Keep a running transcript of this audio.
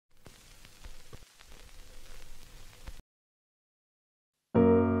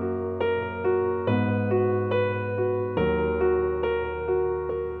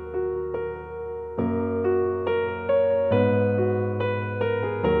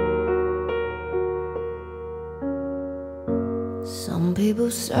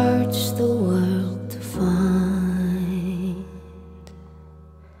people search the world to find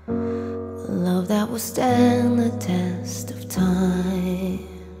a love that will stand the test of time.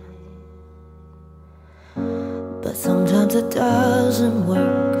 But sometimes it doesn't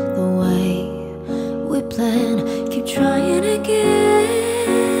work the way we plan. Keep trying again,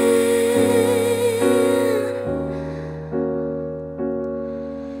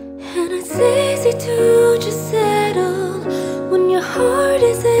 and it's easy to just settle when your heart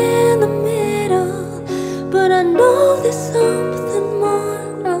is in the middle. But I know there's something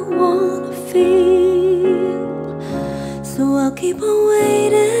more I wanna feel, so I'll keep on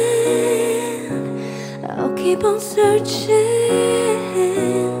waiting, I'll keep on searching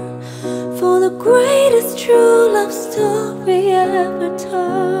for the greatest true love story ever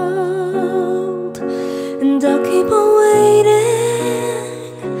told. And I'll keep on waiting,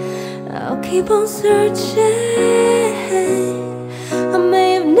 I'll keep on searching. I may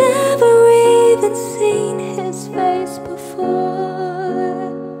have never even seen his face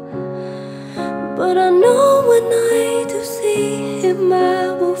before, but I know when I do see him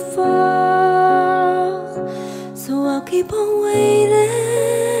I will fall. So I'll keep on waiting.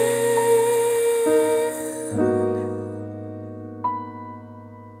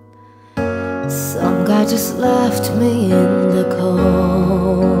 Some guy just left me in the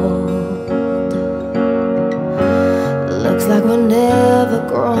cold. Looks like we're never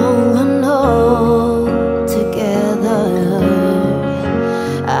growing old together.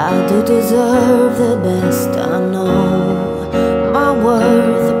 I do deserve the best, I know my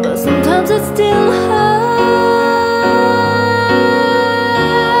worth, but sometimes it still hurts.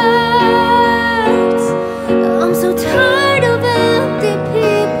 I'm so tired of empty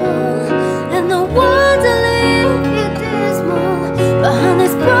people and the ones that leave you dismal. Behind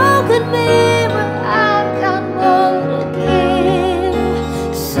this broken mirror I've got more to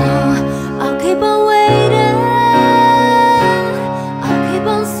give. So I'll keep on waiting, I'll keep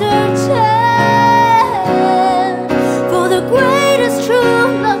on searching for the greatest true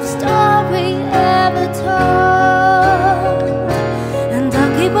love story ever told. And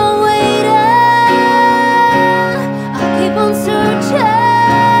I'll keep on waiting, I'll keep on searching.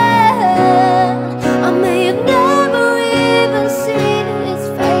 I may have never even seen his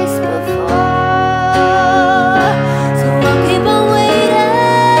face before, so I'll keep on waiting,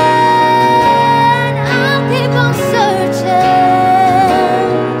 I'll keep on searching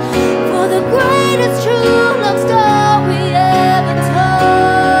for the greatest true love story ever told.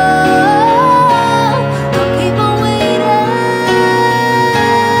 I'll keep on waiting.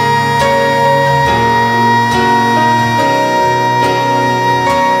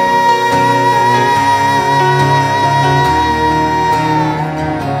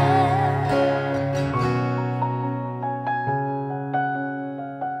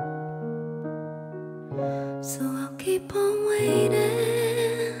 So I'll keep on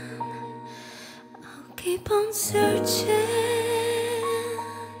waiting, I'll keep on searching.